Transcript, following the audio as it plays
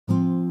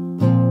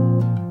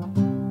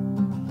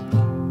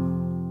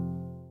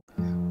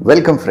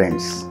Welcome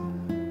friends.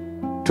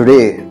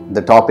 Today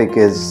the topic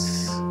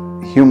is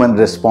human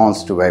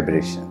response to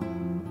vibration.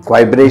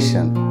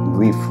 Vibration,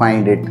 we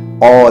find it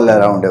all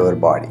around our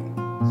body.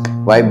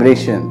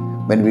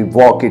 Vibration, when we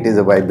walk it is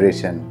a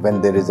vibration.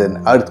 When there is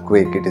an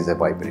earthquake it is a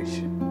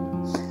vibration.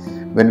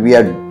 When we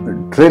are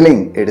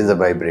drilling it is a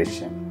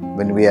vibration.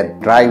 When we are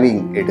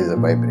driving it is a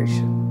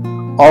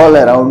vibration. All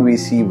around we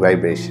see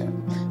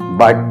vibration.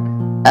 But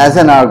as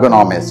an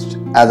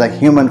ergonomist, as a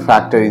human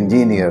factor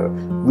engineer,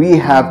 we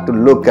have to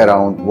look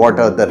around what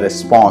are the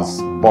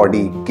response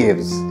body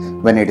gives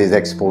when it is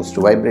exposed to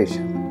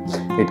vibration.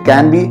 It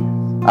can be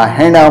a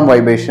hand arm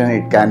vibration,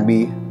 it can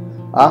be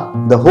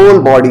the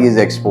whole body is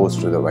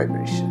exposed to the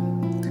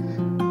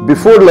vibration.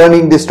 Before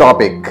learning this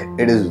topic,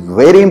 it is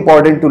very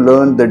important to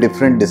learn the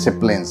different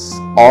disciplines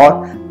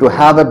or to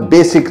have a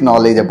basic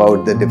knowledge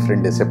about the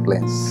different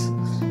disciplines,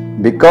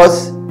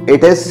 because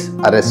it is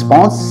a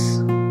response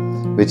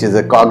which is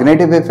a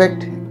cognitive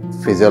effect,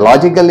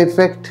 physiological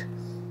effect,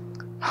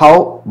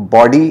 how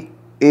body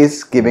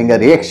is giving a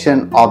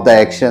reaction of the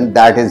action,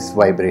 that is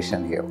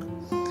vibration here,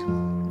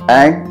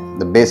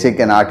 and the basic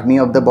anatomy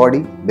of the body,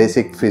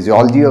 basic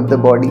physiology of the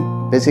body,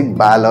 basic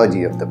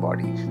biology of the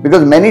body.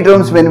 Because many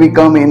terms when we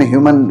come in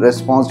human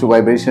response to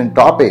vibration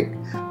topic,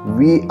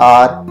 we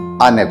are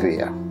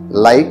unaware,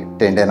 like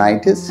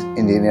tendinitis,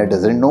 engineer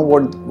doesn't know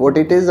what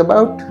it is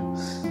about,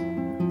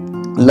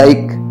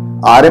 like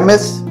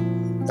RMS,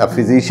 a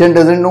physician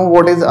doesn't know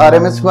what is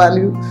RMS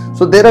value.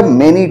 So there are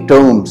many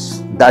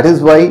terms. That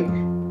is why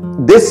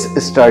this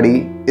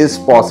study is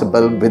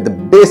possible with the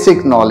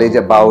basic knowledge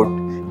about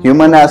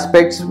human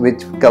aspects,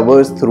 which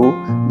covers through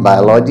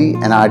biology,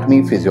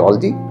 anatomy,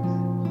 physiology,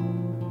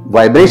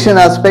 vibration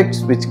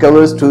aspects, which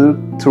covers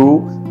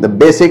through the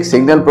basic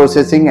signal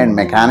processing and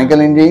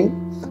mechanical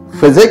engineering,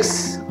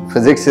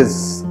 physics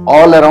is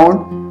all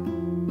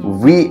around.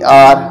 We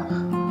are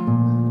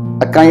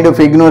a kind of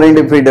ignorant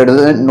if we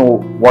doesn't know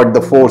what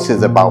the force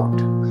is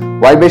about.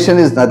 Vibration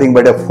is nothing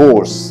but a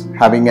force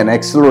having an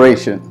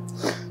acceleration.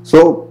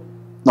 So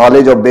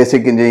knowledge of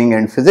basic engineering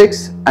and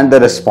physics, and the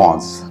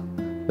response.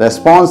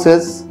 Response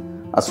is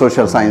a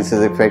social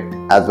sciences effect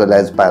as well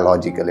as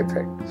biological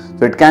effect.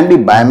 So it can be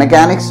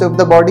biomechanics of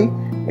the body,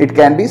 it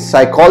can be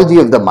psychology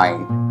of the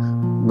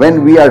mind.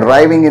 When we are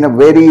driving in a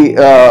very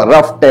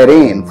rough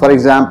terrain, for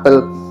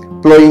example,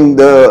 plowing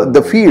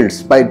the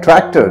fields by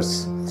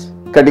tractors,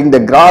 cutting the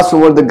grass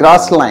over the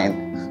grass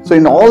line. So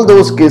in all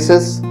those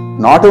cases,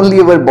 not only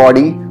our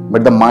body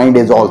but the mind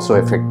is also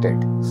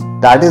affected.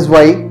 That is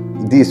why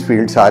these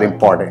fields are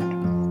important.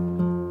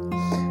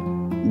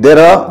 There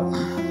are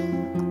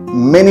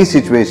many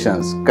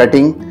situations: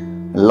 cutting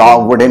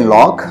wooden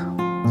log,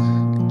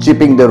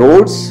 chipping the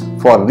roads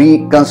for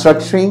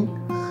reconstruction,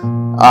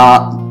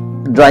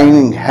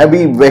 driving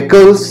heavy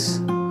vehicles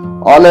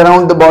all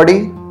around the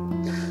body,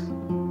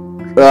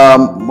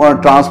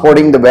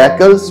 transporting the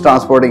vehicles,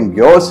 transporting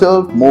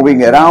yourself,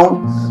 moving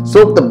around.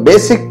 So the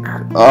basic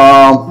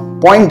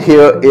point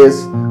here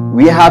is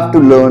we have to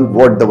learn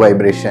what the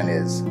vibration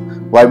is.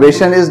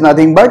 Vibration is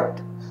nothing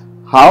but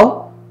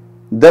how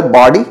the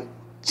body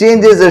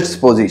changes its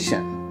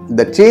position.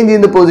 The change in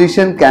the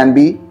position can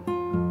be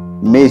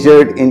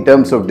measured in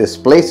terms of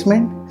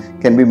displacement,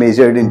 can be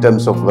measured in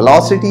terms of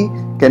velocity,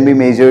 can be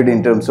measured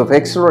in terms of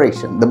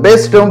acceleration. The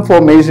best term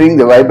for measuring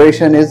the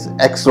vibration is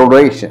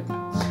acceleration.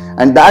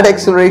 And that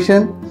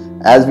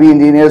acceleration, as we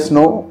engineers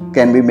know,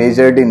 can be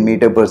measured in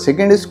meter per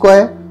second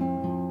square.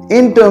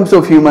 In terms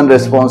of human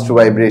response to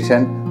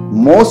vibration,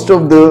 most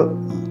of the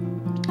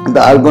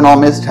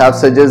ergonomists have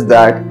suggested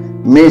that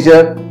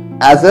measure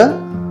as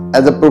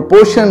a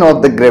proportion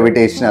of the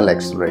gravitational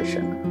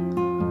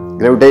acceleration.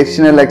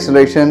 Gravitational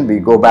acceleration, we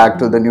go back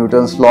to the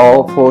Newton's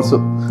law of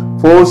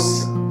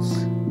force.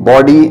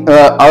 Body,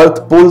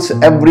 earth pulls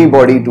every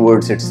body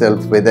towards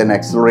itself with an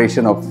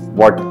acceleration of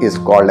what is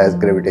called as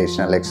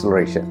gravitational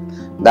acceleration.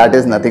 That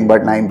is nothing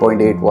but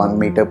 9.81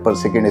 meter per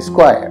second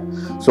square.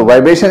 So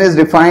vibration is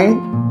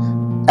defined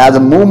as a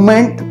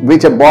movement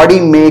which a body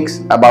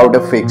makes about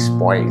a fixed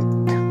point.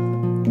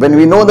 When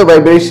we know the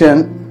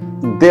vibration,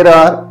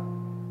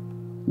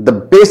 the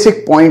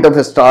basic point of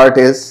a start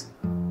is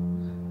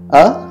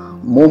a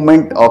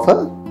movement of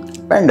a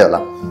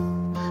pendulum.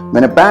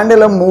 When a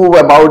pendulum moves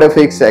about a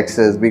fixed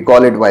axis, we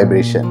call it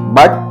vibration,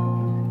 but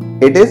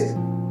it is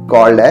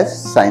called as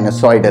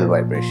sinusoidal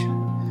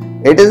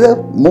vibration. It is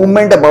a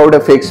movement about a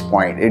fixed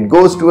point. It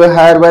goes to a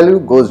higher value,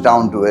 goes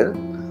down to a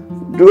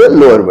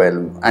lower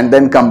value, and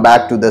then come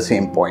back to the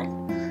same point.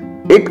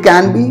 It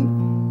can be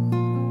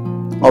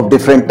of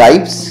different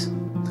types.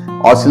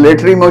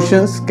 Oscillatory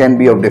motions can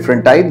be of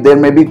different types. There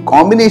may be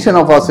combination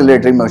of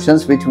oscillatory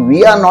motions which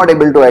we are not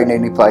able to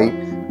identify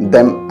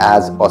them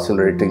as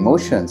oscillatory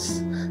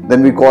motions.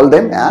 Then we call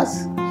them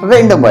as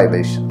random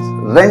vibrations,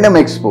 random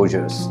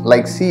exposures.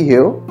 Like see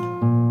here,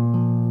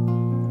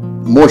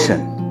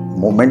 motion,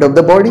 movement of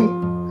the body.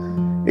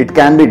 It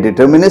can be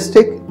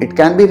deterministic, it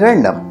can be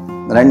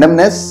random.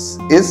 Randomness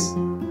is,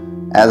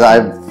 as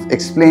I've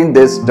explained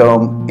this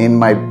term in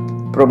my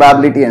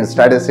probability and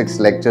statistics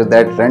lecture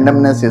that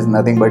randomness is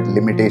nothing but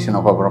limitation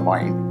of our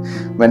mind.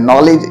 When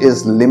knowledge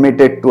is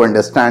limited to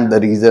understand the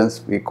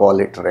reasons, we call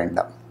it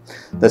random.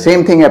 The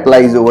same thing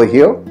applies over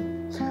here.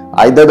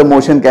 Either the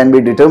motion can be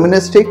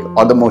deterministic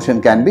or the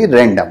motion can be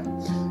random.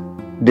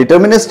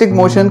 Deterministic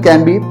motion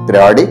can be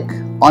periodic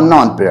or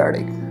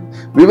non-periodic.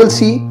 We will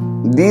see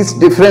these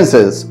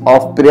differences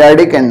of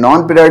periodic and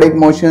non-periodic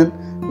motion,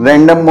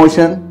 random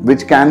motion,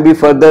 which can be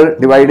further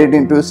divided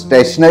into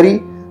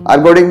stationary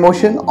ergodic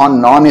motion or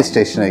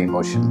non-stationary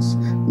motions.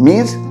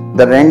 Means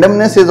the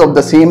randomness is of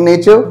the same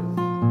nature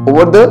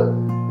over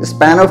the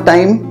span of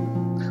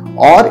time,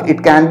 or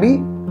it can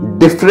be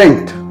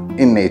different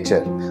in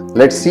nature.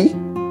 Let's see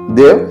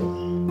there.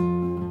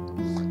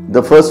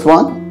 The first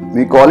one,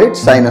 we call it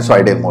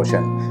sinusoidal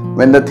motion.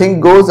 When the thing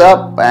goes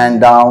up and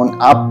down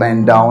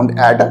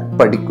at a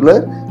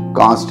particular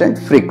constant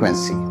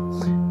frequency.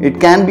 It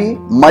can be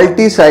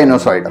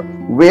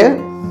multi-sinusoidal, where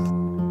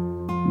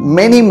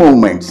many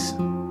movements,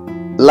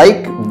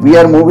 like we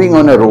are moving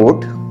on a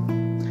road,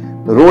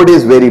 the road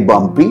is very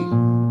bumpy,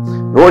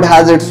 road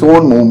has its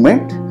own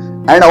movement,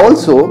 and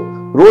also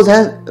road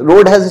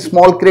has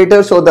small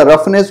craters, so the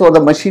roughness or the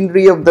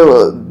machinery of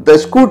the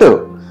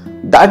scooter,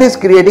 that is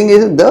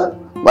creating the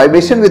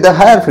vibration with a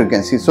higher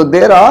frequency. So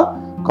there are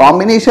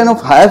combination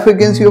of higher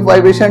frequency of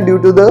vibration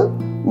due to the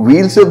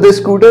wheels of the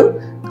scooter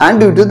and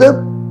due to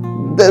the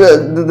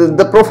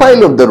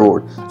profile of the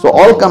road. So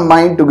all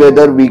combined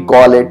together we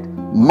call it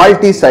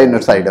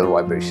multi-sinusoidal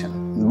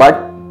vibration.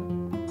 But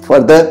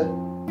further,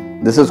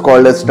 this is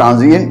called as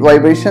transient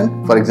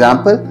vibration. For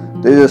example,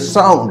 there is a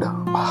sound,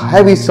 a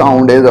heavy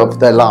sound is of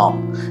the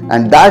alarm,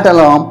 and that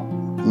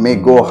alarm may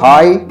go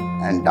high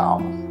and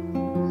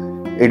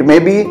down. It may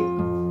be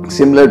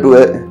similar to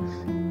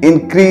an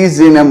increase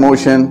in a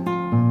motion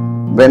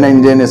when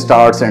engine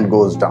starts and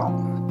goes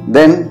down.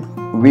 Then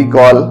we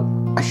call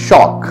a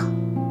shock.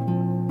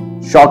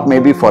 Shock may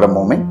be for a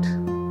moment,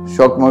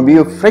 shock may be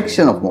a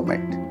fraction of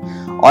moment,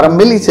 or a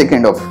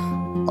millisecond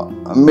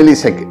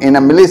in a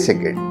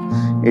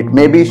millisecond. It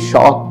may be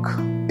shock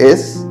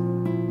is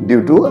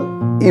due to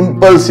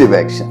impulsive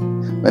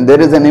action. When there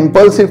is an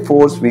impulsive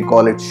force, we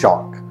call it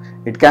shock.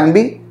 It can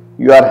be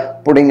you are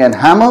putting a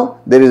hammer,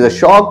 there is a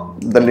shock,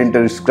 the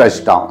lintel is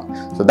crushed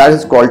down. So that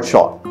is called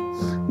shock.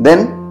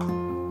 Then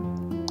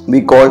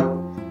we call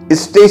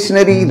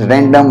stationary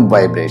random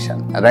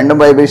vibration. A random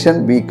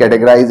vibration we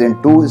categorize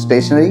into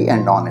stationary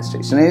and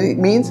non-stationary. It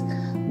means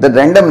the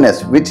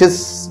randomness, which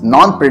is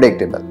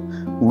non-predictable.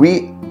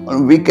 We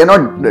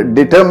cannot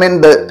determine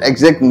the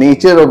exact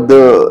nature of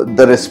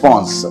the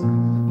response,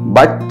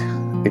 but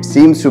it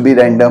seems to be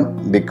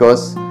random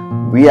because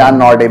we are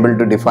not able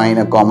to define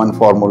a common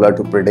formula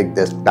to predict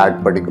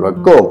that particular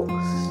curve.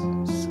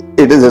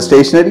 It is a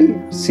stationary.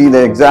 See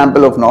the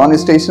example of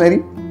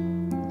non-stationary.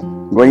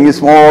 Going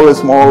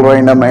small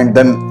random and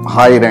then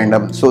high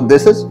random. So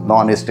this is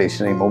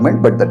non-stationary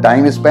movement, but the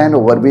time span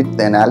over which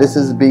the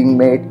analysis is being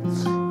made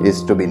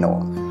is to be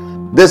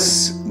known.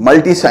 This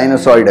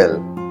multi-sinusoidal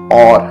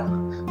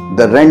or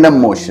the random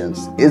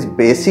motions is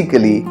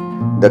basically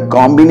the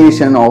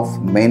combination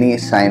of many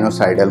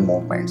sinusoidal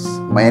movements,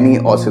 many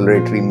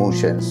oscillatory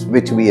motions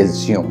which we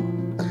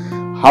assume.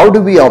 How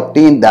do we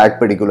obtain that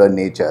particular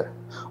nature,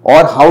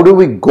 or how do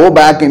we go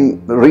back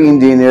in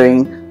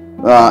re-engineering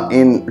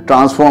in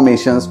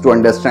transformations to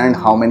understand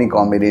how many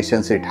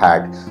combinations it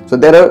had? So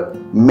there are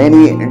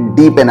many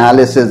deep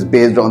analysis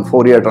based on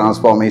Fourier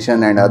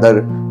transformation and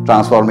other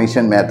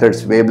transformation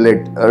methods,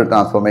 wavelet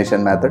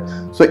transformation method,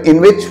 so in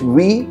which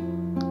we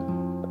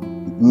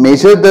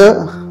measure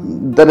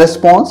the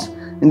response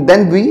and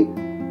then we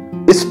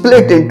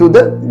split into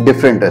the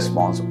different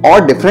response,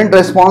 or different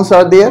response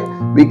are there,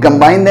 we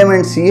combine them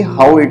and see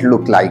how it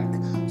look like.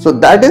 So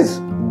that is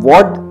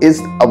what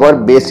is our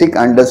basic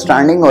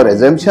understanding or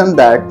assumption,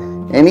 that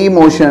any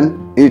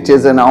motion which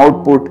is an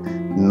output,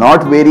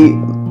 not very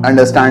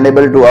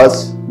understandable to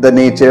us the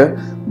nature,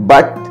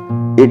 but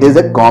it is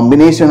a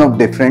combination of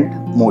different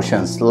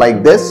motions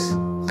like this.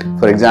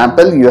 For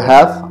example, you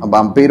have a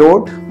bumpy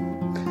road,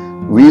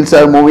 wheels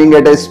are moving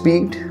at a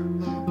speed,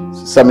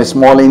 some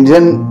small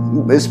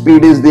engine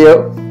speed is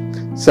there,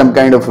 some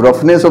kind of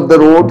roughness of the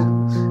road,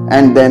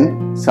 and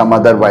then some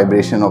other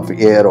vibration of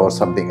air or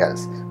something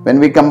else. When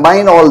we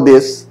combine all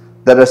this,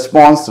 the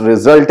response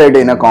resulted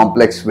in a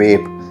complex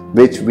wave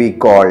which we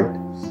called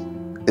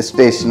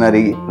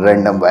stationary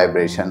random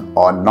vibration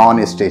or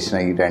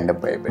non-stationary random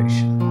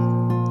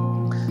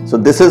vibration. So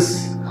this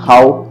is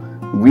how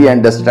we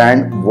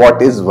understand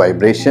what is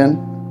vibration,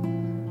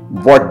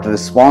 what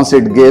response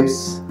it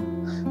gives.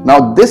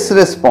 Now this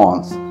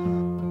response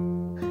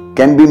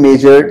can be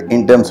measured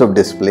in terms of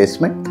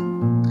displacement,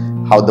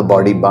 how the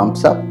body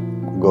bumps up,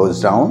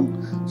 goes down.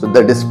 So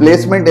the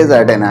displacement is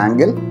at an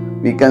angle.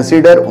 We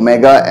consider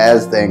omega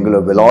as the angular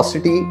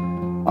velocity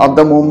of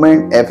the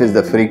movement, f is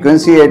the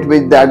frequency at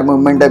which that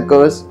movement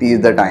occurs, t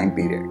is the time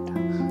period.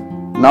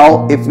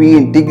 Now if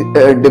we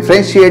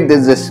differentiate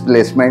this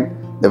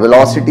displacement, the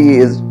velocity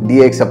is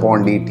dx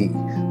upon dt.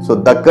 So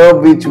the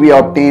curve which we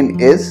obtain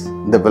is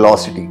the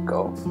velocity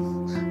curve.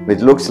 which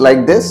looks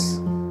like this.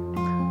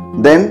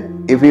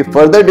 Then if we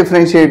further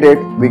differentiate it,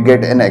 we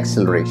get an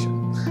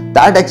acceleration.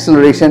 That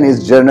acceleration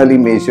is generally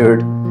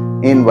measured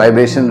in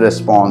vibration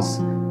response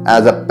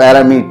as a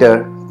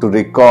parameter to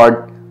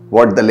record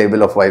what the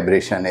level of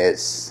vibration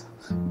is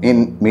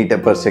in meter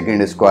per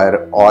second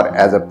square, or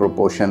as a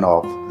proportion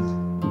of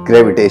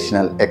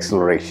gravitational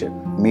acceleration,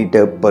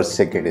 meter per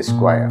second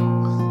square.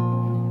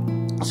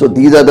 So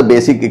these are the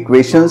basic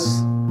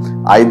equations.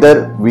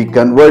 Either we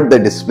convert the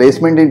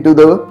displacement into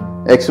the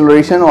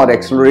acceleration, or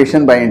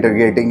acceleration by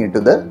integrating into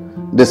the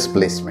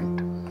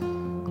displacement.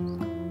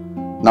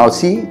 Now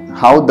see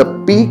how the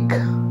peak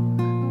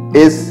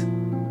is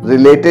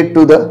related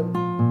to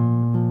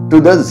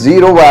the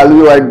zero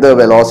value at the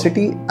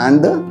velocity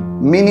and the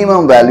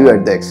minimum value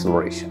at the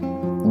acceleration.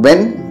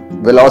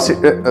 When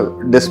velocity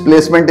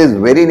displacement is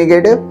very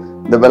negative,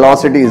 the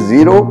velocity is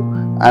zero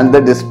and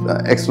the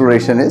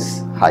acceleration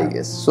is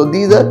highest. So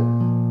these are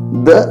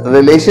the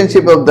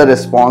relationship of the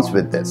response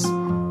with this.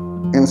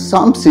 In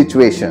some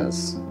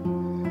situations,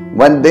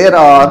 when there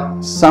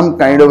are some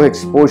kind of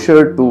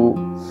exposure to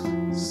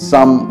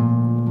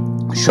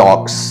some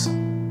shocks,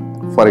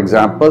 for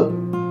example,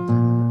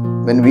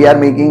 when we are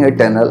making a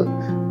tunnel,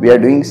 we are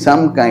doing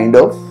some kind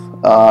of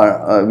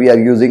we are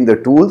using the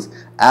tools,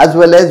 as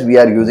well as we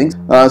are using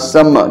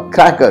some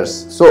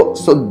crackers. So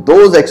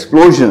those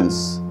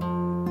explosions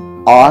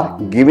are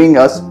giving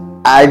us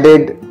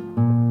added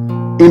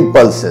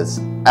impulses,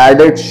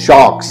 added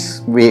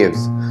shocks,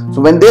 waves. So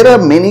when there are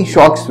many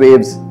shocks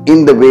waves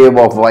in the wave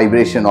of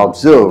vibration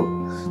observed,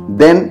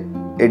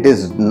 then it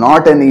is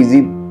not an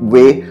easy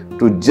way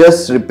to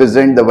just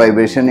represent the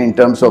vibration in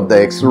terms of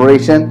the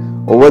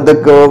acceleration over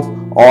the curve,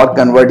 or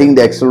converting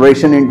the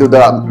acceleration into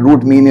the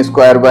root mean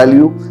square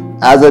value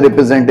as a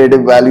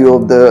representative value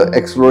of the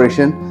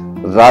acceleration.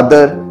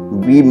 Rather,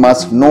 we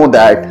must know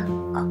that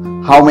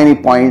how many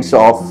points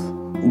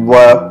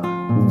were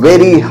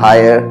very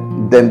higher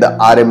than the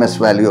RMS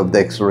value of the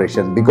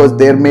acceleration, because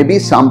there may be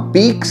some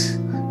peaks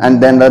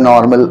and then the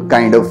normal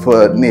kind of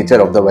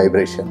nature of the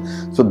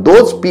vibration. So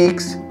those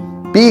peaks,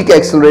 peak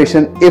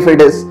acceleration, if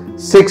it is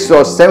 6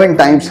 or 7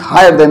 times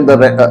higher than the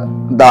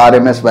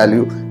RMS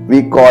value,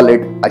 we call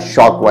it a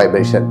shock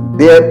vibration.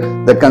 There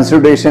the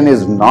consideration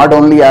is not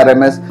only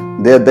RMS,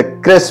 there the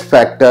crest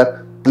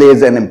factor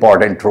plays an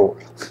important role.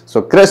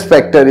 So crest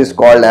factor is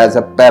called as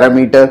a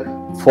parameter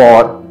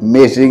for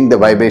measuring the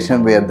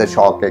vibration where the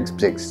shock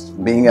exists.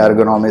 Being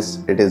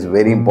ergonomist, it is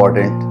very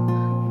important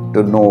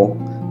to know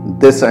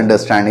this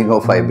understanding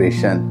of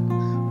vibration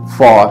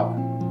for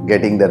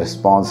getting the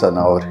response on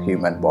our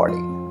human body.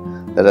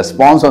 The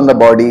response on the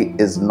body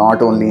is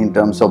not only in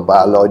terms of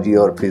biology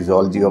or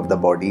physiology of the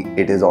body,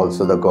 it is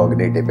also the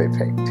cognitive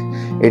effect.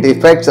 It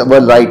affects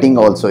our writing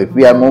also. If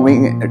we are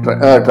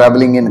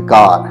traveling in a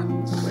car,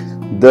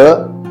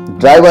 the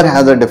driver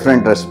has a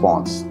different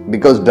response,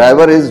 because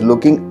driver is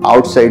looking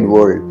outside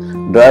world.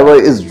 Driver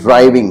is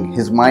driving,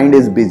 his mind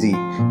is busy,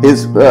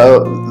 his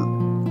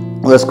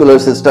vascular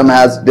system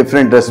has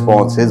different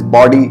response, his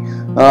body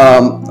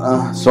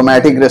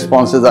somatic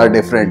responses are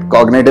different,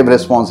 cognitive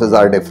responses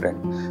are different.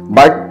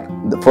 But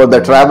for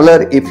the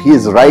traveler, if he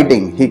is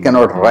writing, he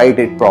cannot write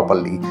it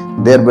properly.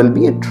 There will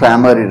be a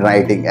tremor in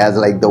writing, as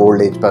like the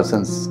old age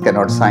persons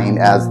cannot sign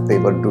as they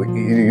were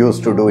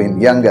used to do in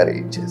younger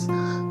ages.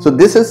 So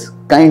this is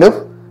kind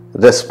of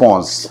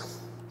response.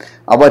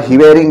 Our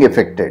hearing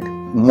affected,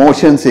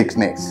 motion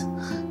sickness.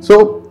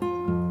 So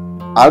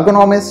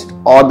ergonomists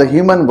or the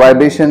human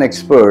vibration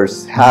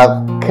experts have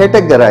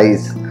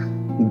categorized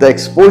the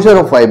exposure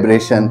of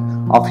vibration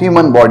of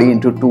human body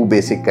into 2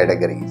 basic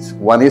categories.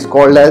 One is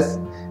called as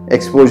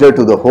exposure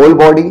to the whole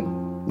body,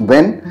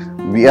 when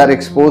we are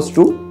exposed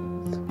to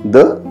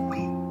the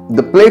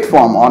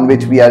platform on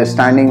which we are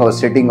standing or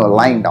sitting or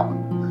lying down.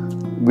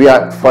 We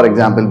are, for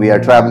example, we are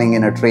traveling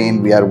in a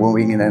train, we are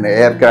moving in an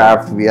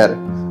aircraft, we are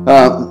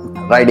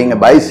riding a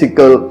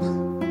bicycle.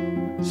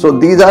 So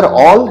these are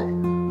all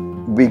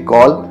we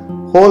call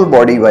whole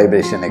body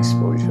vibration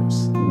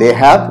exposures. They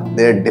have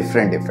their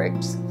different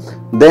effects.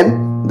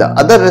 Then the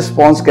other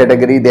response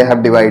category they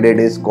have divided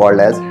is called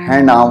as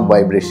hand-arm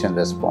vibration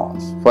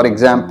response. For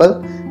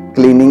example,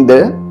 cleaning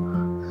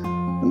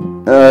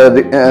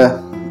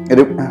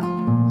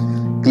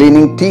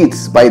cleaning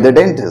teeth by the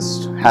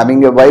dentist,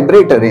 having a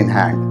vibrator in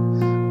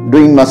hand,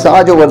 doing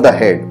massage over the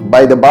head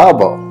by the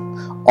barber,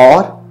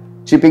 or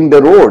chipping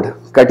the road,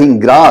 cutting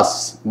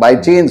grass by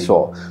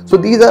chainsaw. So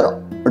these are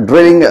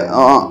drilling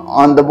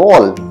on the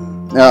wall,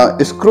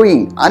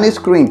 unscrewing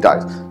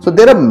tasks. So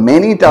there are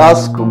many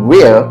tasks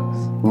where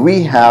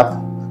we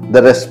have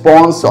the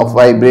response of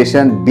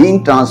vibration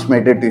being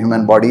transmitted to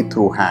human body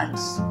through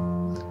hands.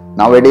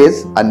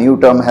 Nowadays a new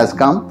term has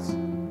come,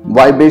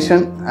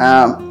 vibration,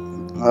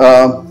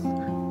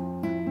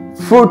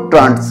 food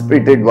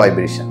transmitted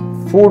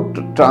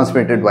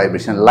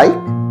vibration, like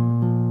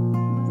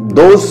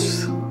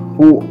those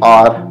who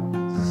are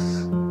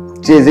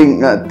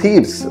chasing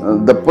thieves,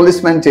 the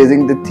policeman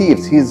chasing the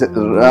thieves. He's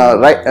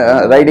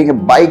riding a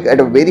bike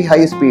at a very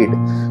high speed.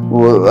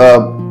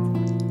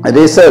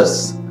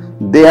 Racers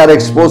they are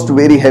exposed to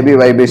very heavy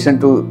vibration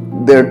to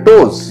their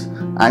toes,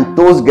 and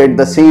toes get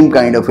the same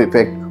kind of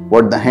effect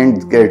what the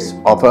hand gets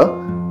of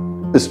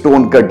a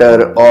stone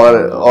cutter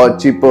or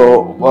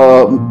cheaper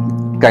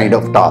kind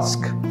of task.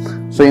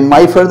 So in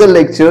my further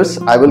lectures,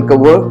 I will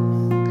cover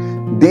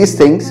these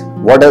things.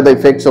 What are the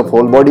effects of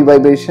whole body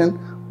vibration?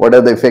 What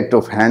are the effects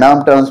of hand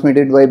arm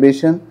transmitted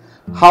vibration?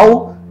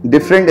 How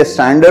different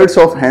standards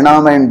of hand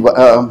arm and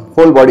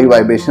whole body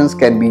vibrations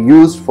can be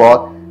used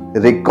for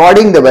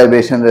recording the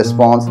vibration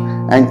response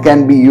and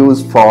can be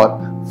used for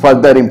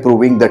further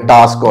improving the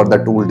task or the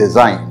tool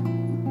design.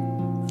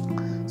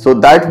 So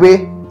that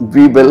way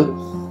we will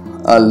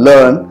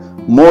learn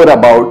more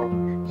about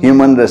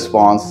human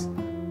response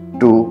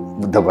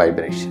to the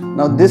vibration.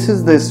 Now this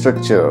is the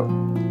structure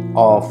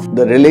of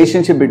the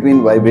relationship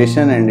between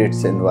vibration and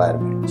its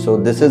environment. So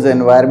this is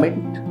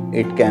environment.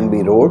 It can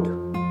be road,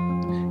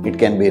 it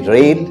can be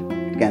rail,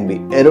 it can be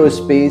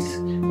aerospace,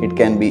 it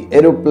can be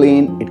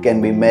aeroplane, it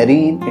can be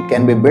marine, it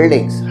can be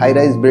buildings,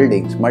 high-rise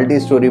buildings,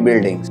 multi-story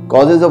buildings.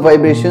 Causes of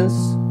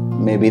vibrations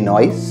may be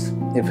noise.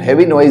 If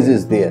heavy noise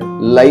is there,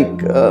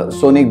 like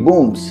sonic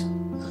booms,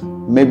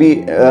 may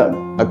be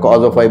a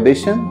cause of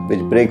vibration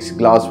which breaks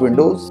glass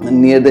windows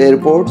near the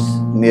airports,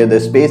 near the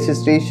space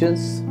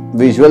stations.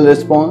 Visual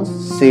response,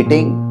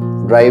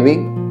 seating,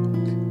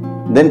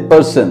 driving. Then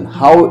person,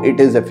 how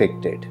it is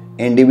affected.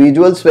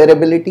 Individual's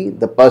variability,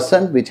 the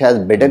person which has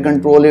better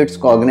control its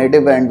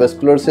cognitive and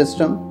vascular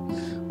system,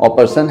 or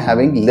person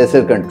having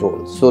lesser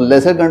control. So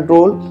lesser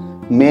control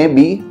may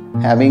be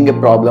having a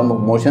problem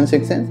of motion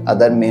sickness,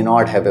 other may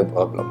not have a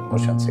problem of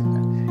motion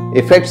sickness.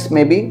 Effects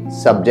may be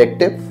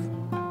subjective.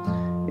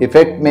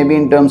 Effect may be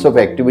in terms of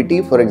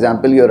activity. For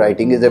example, your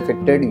writing is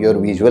affected, your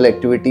visual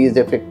activity is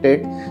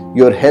affected,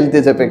 your health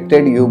is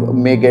affected. You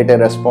may get a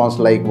response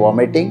like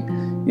vomiting,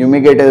 you may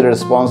get a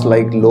response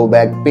like low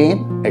back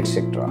pain,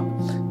 etc.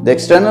 The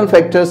external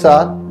factors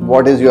are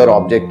what is your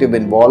objective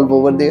involved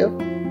over there,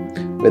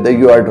 whether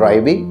you are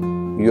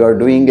driving, you are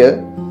doing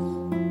a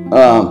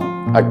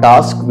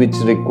task which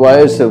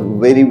requires a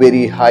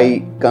very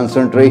high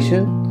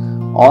concentration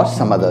or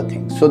some other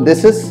thing. So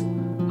this is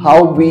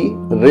how we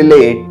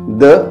relate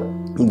the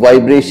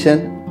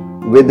vibration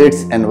with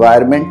its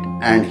environment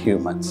and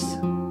humans.